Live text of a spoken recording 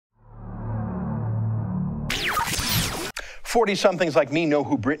40-somethings like me know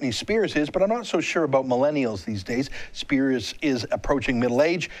who Britney Spears is, but I'm not so sure about millennials these days. Spears is approaching middle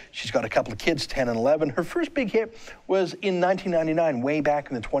age. She's got a couple of kids, 10 and 11. Her first big hit was in 1999, way back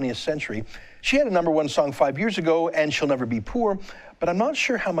in the 20th century. She had a #1 song 5 years ago, and She'll Never Be Poor, but I'm not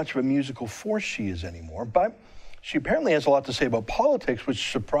sure how much of a musical force she is anymore. But she apparently has a lot to say about politics,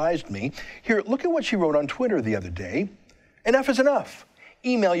 which surprised me. Here, look at what she wrote on Twitter the other day. Enough is enough.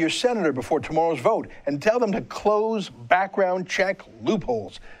 Email your senator before tomorrow's vote and tell them to close background check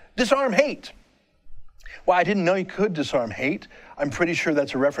loopholes. Disarm hate. Well, I didn't know you could disarm hate. I'm pretty sure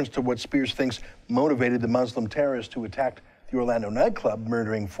that's a reference to what Spears thinks motivated the Muslim terrorist who attacked the Orlando nightclub,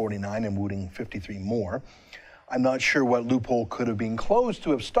 murdering 49 and wounding 53 more. I'm not sure what loophole could have been closed to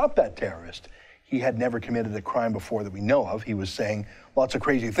have stopped that terrorist. He had never committed a crime before that we know of. He was saying lots of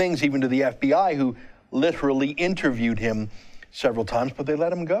crazy things, even to the FBI, who literally interviewed him several times, but they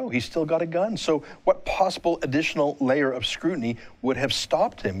let him go. He's still got a gun. So what possible additional layer of scrutiny would have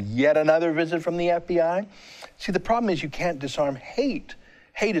stopped him? Yet another visit from the FBI? See, the problem is you can't disarm hate.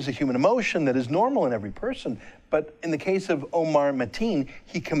 Hate is a human emotion that is normal in every person. But in the case of Omar Mateen,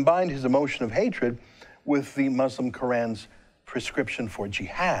 he combined his emotion of hatred with the Muslim Quran's prescription for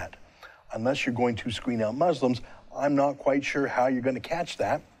jihad. Unless you're going to screen out Muslims, I'm not quite sure how you're going to catch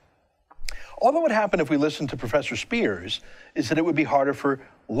that. All that would happen if we listened to Professor Spears is that it would be harder for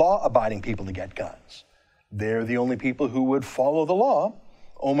law-abiding people to get guns. They're the only people who would follow the law.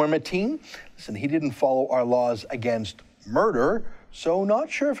 Omar Mateen, listen, he didn't follow our laws against murder, so not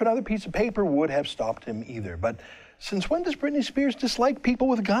sure if another piece of paper would have stopped him either. But since when does Britney Spears dislike people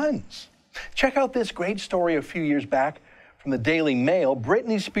with guns? Check out this great story a few years back from the Daily Mail.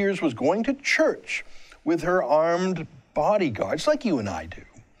 Britney Spears was going to church with her armed bodyguards, like you and I do.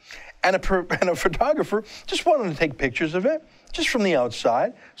 And a photographer just wanted to take pictures of it, just from the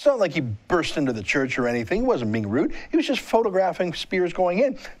outside. It's not like he burst into the church or anything. He wasn't being rude. He was just photographing Spears going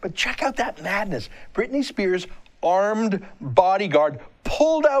in. But check out that madness. Britney Spears' armed bodyguard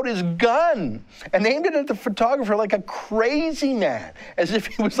pulled out his gun and aimed it at the photographer like a crazy man, as if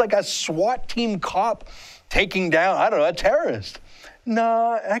he was like a SWAT team cop taking down, I don't know, a terrorist.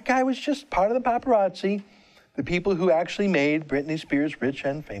 No, that guy was just part of the paparazzi, the people who actually made Britney Spears rich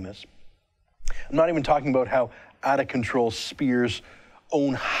and famous. I'm not even talking about how out of control Spears'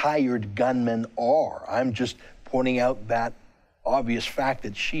 own hired gunmen are. I'm just pointing out that obvious fact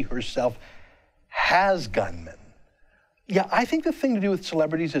that she herself has gunmen. Yeah, I think the thing to do with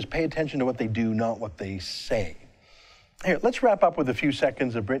celebrities is pay attention to what they do, not what they say. Here, let's wrap up with a few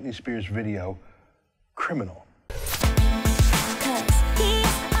seconds of Britney Spears' video, Criminal.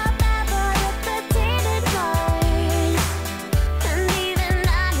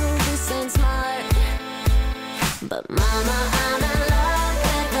 But mama, I'm in love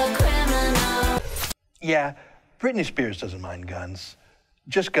with a criminal. Yeah, Britney Spears doesn't mind guns,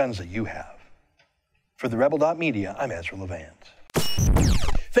 just guns that you have. For the Rebel.media, I'm Ezra Levant.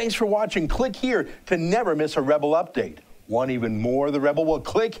 Thanks for watching. Click here to never miss a Rebel update. Want even more of the Rebel? Well,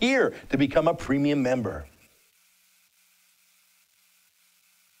 click here to become a premium member.